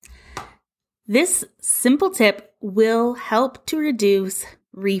This simple tip will help to reduce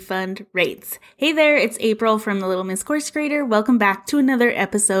refund rates. Hey there, it's April from the Little Miss Course Creator. Welcome back to another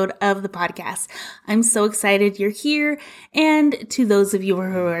episode of the podcast. I'm so excited you're here. And to those of you who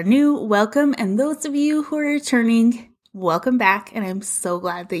are new, welcome. And those of you who are returning, welcome back. And I'm so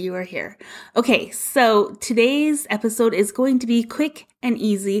glad that you are here. Okay, so today's episode is going to be quick and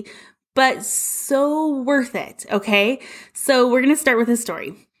easy, but so worth it. Okay, so we're going to start with a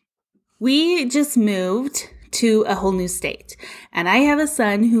story. We just moved to a whole new state, and I have a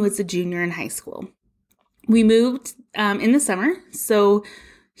son who is a junior in high school. We moved in the summer, so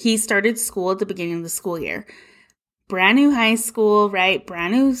he started school at the beginning of the school year. Brand new high school, right?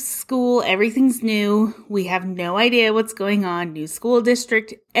 Brand new school, everything's new. We have no idea what's going on. New school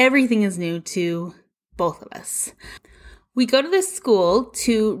district, everything is new to both of us. We go to this school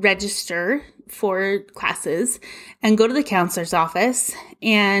to register for classes and go to the counselor's office,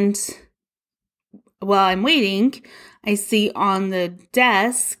 and while I'm waiting, I see on the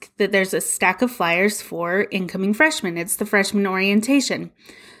desk that there's a stack of flyers for incoming freshmen. It's the freshman orientation.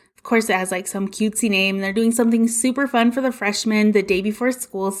 Of course, it has like some cutesy name. They're doing something super fun for the freshmen. The day before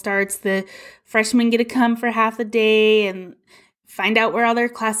school starts, the freshmen get to come for half a day and find out where all their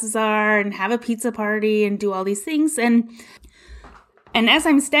classes are and have a pizza party and do all these things. And as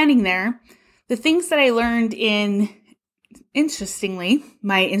I'm standing there, the things that I learned interestingly,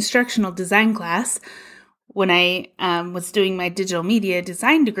 my instructional design class, when I was doing my digital media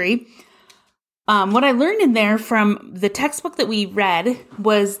design degree, what I learned in there from the textbook that we read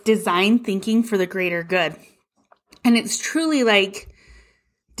was design thinking for the greater good. And it's truly like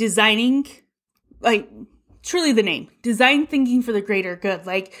designing, like truly the name, design thinking for the greater good.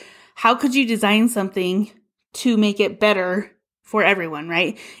 Like, how could you design something to make it better for everyone,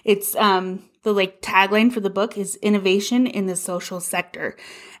 right? It's the like tagline for the book is innovation in the social sector.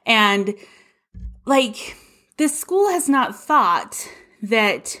 And like this school has not thought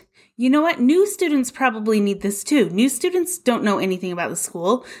that, you know what, new students probably need this too. New students don't know anything about the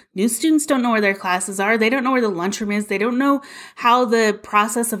school. New students don't know where their classes are. They don't know where the lunchroom is. They don't know how the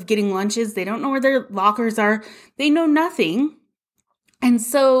process of getting lunch is. They don't know where their lockers are. They know nothing. And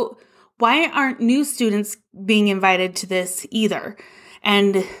so why aren't new students being invited to this either?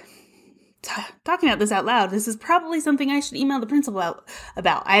 And talking about this out loud, this is probably something I should email the principal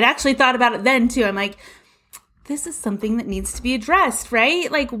about. I'd actually thought about it then too. I'm like, this is something that needs to be addressed,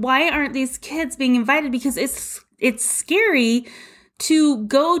 right? Like, why aren't these kids being invited? Because it's scary to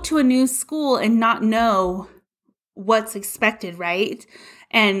go to a new school and not know what's expected, right?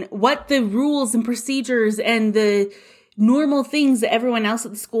 And what the rules and procedures and the normal things that everyone else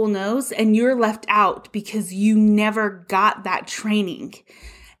at the school knows, and you're left out because you never got that training.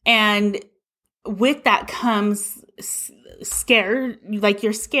 And with that comes scared, like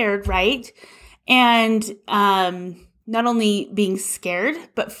you're scared, right? And not only being scared,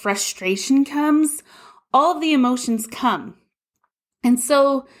 but frustration comes. All of the emotions come. And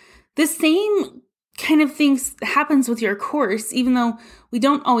so the same kind of thing happens with your course, even though we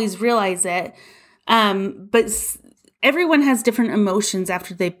don't always realize it. But everyone has different emotions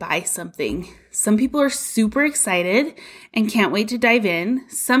after they buy something. Some people are super excited and can't wait to dive in.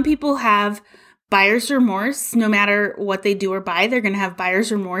 Some people have buyer's remorse. No matter what they do or buy, they're going to have buyer's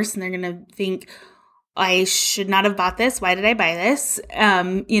remorse and they're going to think, I should not have bought this. Why did I buy this?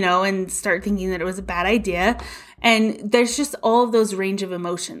 And start thinking that it was a bad idea. And there's just all of those range of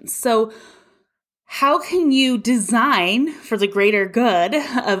emotions. So how can you design for the greater good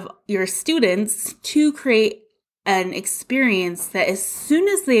of your students to create an experience that as soon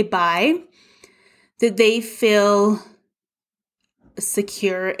as they buy, that they feel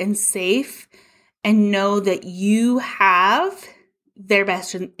secure and safe and know that you have their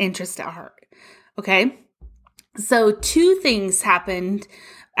best interest at heart? Okay. So 2 things happened.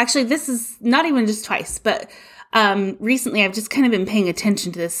 Actually, this is not even just twice, but recently I've just kind of been paying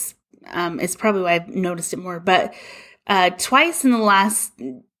attention to this. It's probably why I've noticed it more, but twice in the last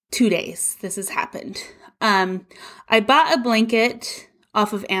 2 days, this has happened. I bought a blanket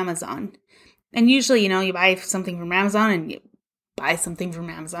off of Amazon, and usually, you buy something from Amazon and you buy something from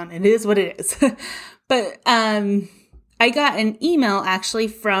Amazon. It is what it is. But I got an email actually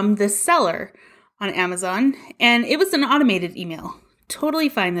from the seller on Amazon, and it was an automated email. Totally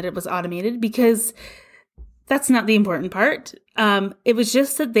fine that it was automated because that's not the important part. It was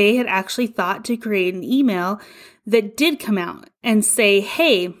just that they had actually thought to create an email that did come out and say,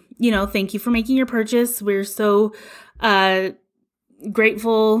 hey, thank you for making your purchase. We're so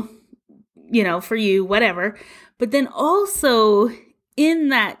grateful, for you, whatever. But then also in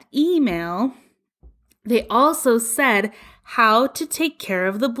that email, they also said how to take care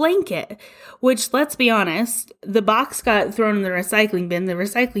of the blanket, which, let's be honest, the box got thrown in the recycling bin. The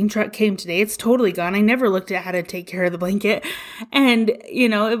recycling truck came today. It's totally gone. I never looked at how to take care of the blanket. And,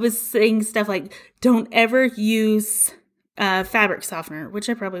 it was saying stuff like, don't ever use fabric softener, which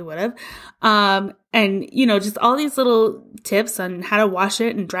I probably would have. And, just all these little tips on how to wash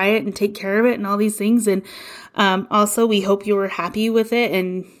it and dry it and take care of it and all these things. And also, we hope you were happy with it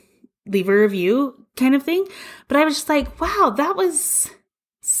and leave a review kind of thing. But I was just like, wow, that was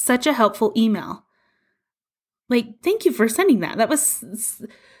such a helpful email. Like, thank you for sending that. That was,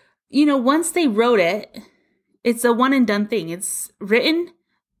 once they wrote it, it's a one and done thing. It's written,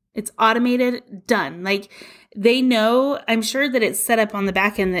 it's automated, done. Like, they know, I'm sure that it's set up on the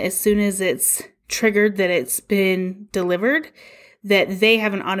back end that as soon as it's triggered that it's been delivered, that they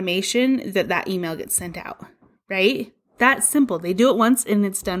have an automation that email gets sent out, right? That's simple. They do it once and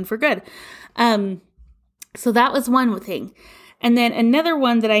it's done for good. So that was one thing. And then another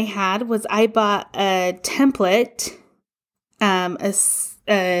one that I had was I bought a template, a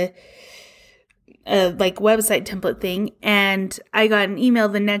like website template thing. And I got an email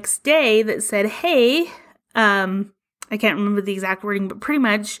the next day that said, hey, I can't remember the exact wording, but pretty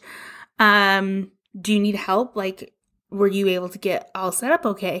much, do you need help? Like, were you able to get all set up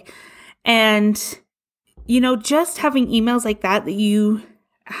okay? And, just having emails like that you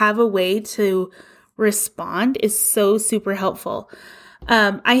have a way to respond is so super helpful.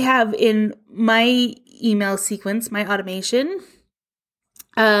 I have in my email sequence, my automation,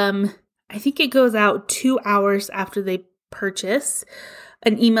 I think it goes out 2 hours after they purchase,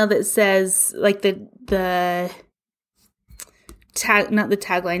 an email that says, like, the tag, not the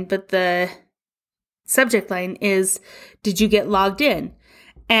tagline, but the subject line is, did you get logged in?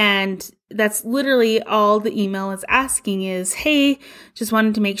 And that's literally all the email is asking is, hey, just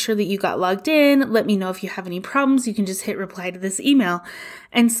wanted to make sure that you got logged in. Let me know if you have any problems. You can just hit reply to this email.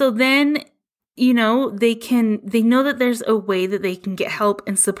 And so then, they know that there's a way that they can get help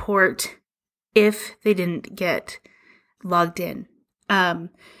and support if they didn't get logged in. And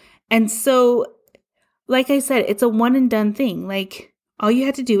so, like I said, it's a one and done thing. Like, all you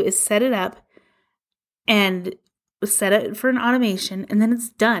had to do is set it up and set it for an automation, and then it's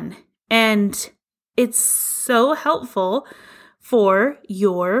done. And it's so helpful for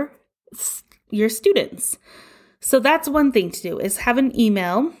your students. So that's one thing to do, is have an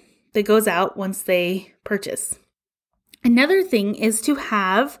email that goes out once they purchase. Another thing is to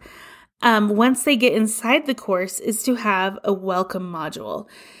have, once they get inside the course, is to have a welcome module.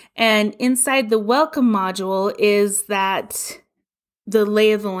 And inside the welcome module is that the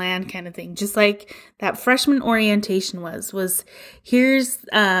lay of the land kind of thing, just like that freshman orientation was here's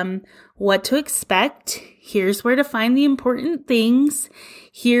what to expect, here's where to find the important things,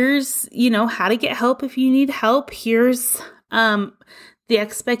 here's, how to get help if you need help, here's the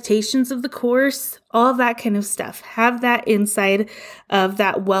expectations of the course, all of that kind of stuff. Have that inside of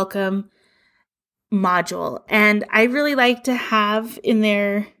that welcome module. And I really like to have in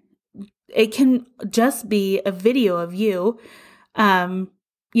there, it can just be a video of you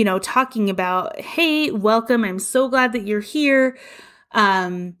talking about, hey, welcome. I'm so glad that you're here.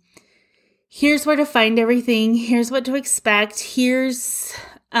 Here's where to find everything. Here's what to expect. Here's,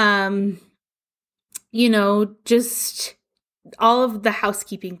 just all of the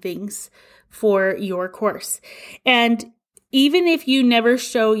housekeeping things for your course. And even if you never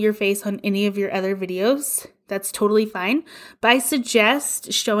show your face on any of your other videos, that's totally fine. But I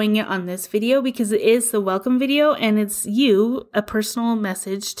suggest showing it on this video because it is the welcome video and it's you, a personal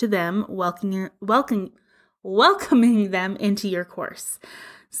message to them, welcoming them into your course.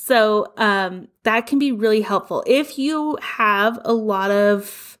 So that can be really helpful. If you have a lot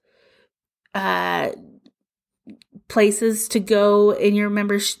of places to go in your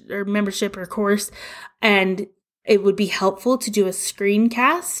membership or course, and it would be helpful to do a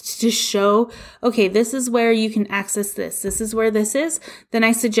screencast to show, okay, this is where you can access this. This is where this is. Then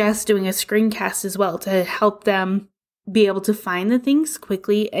I suggest doing a screencast as well to help them be able to find the things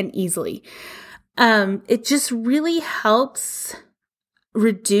quickly and easily. It just really helps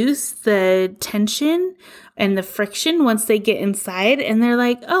reduce the tension and the friction once they get inside and they're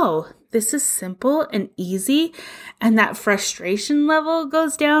like, oh, this is simple and easy. And that frustration level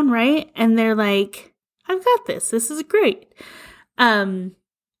goes down, right? And they're like, I've got this. This is great. And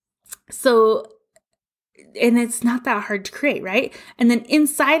it's not that hard to create, right? And then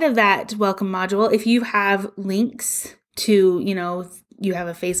inside of that welcome module, if you have links to, you have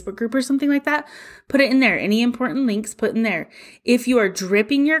a Facebook group or something like that, put it in there. Any important links, put in there. If you are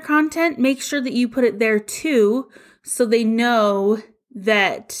dripping your content, make sure that you put it there too, so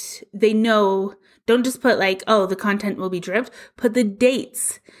don't Don't just put like, oh, the content will be dripped. Put the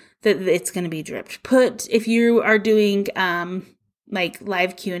dates that it's going to be dripped. Put, if you are doing like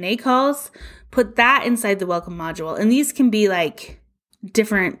live Q&A calls, put that inside the welcome module. And these can be like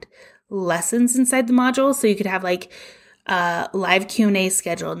different lessons inside the module. So you could have like live Q&A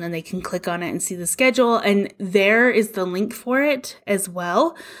schedule, and then they can click on it and see the schedule. And there is the link for it as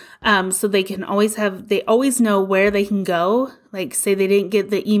well. So they can they always know where they can go. Like say they didn't get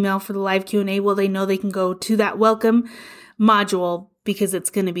the email for the live Q&A. Well, they know they can go to that welcome module because it's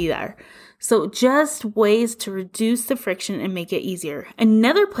going to be there. So just ways to reduce the friction and make it easier.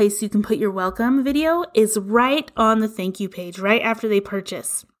 Another place you can put your welcome video is right on the thank you page, right after they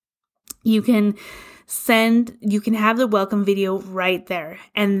purchase. You can have the welcome video right there.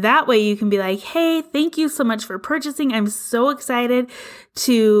 And that way you can be like, hey, thank you so much for purchasing. I'm so excited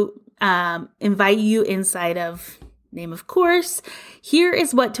to invite you inside of name of course. Here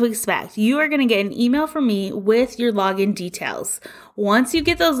is what to expect. You are going to get an email from me with your login details. Once you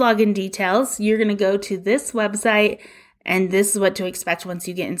get those login details, you're going to go to this website, and this is what to expect once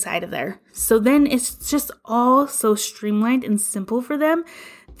you get inside of there. So then it's just all so streamlined and simple for them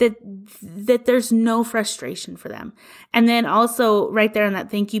that there's no frustration for them. And then also right there on that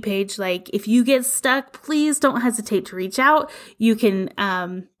thank you page, like if you get stuck, please don't hesitate to reach out. You can,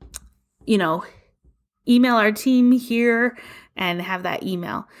 email our team here and have that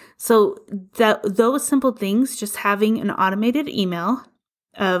email. So those simple things, just having an automated email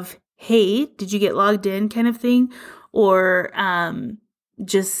of, hey, did you get logged in kind of thing? Or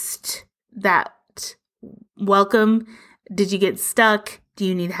just that welcome, did you get stuck? Do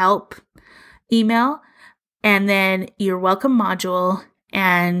you need help? Email. And then your welcome module,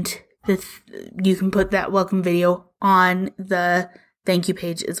 and you can put that welcome video on the thank you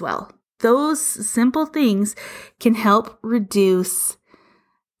page as well. Those simple things can help reduce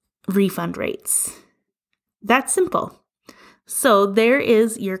refund rates. That's simple. So there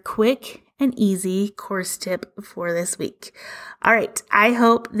is your quick and easy course tip for this week. All right. I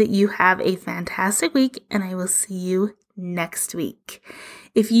hope that you have a fantastic week, and I will see you next week.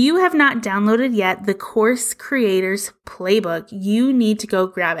 If you have not downloaded yet the Course Creators Playbook, you need to go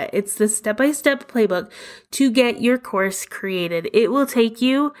grab it. It's the step-by-step playbook to get your course created. It will take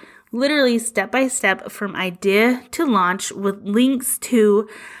you literally step-by-step from idea to launch, with links to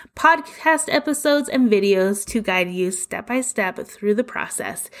podcast episodes and videos to guide you step-by-step through the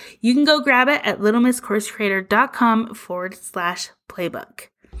process. You can go grab it at littlemisscoursecreator.com/playbook.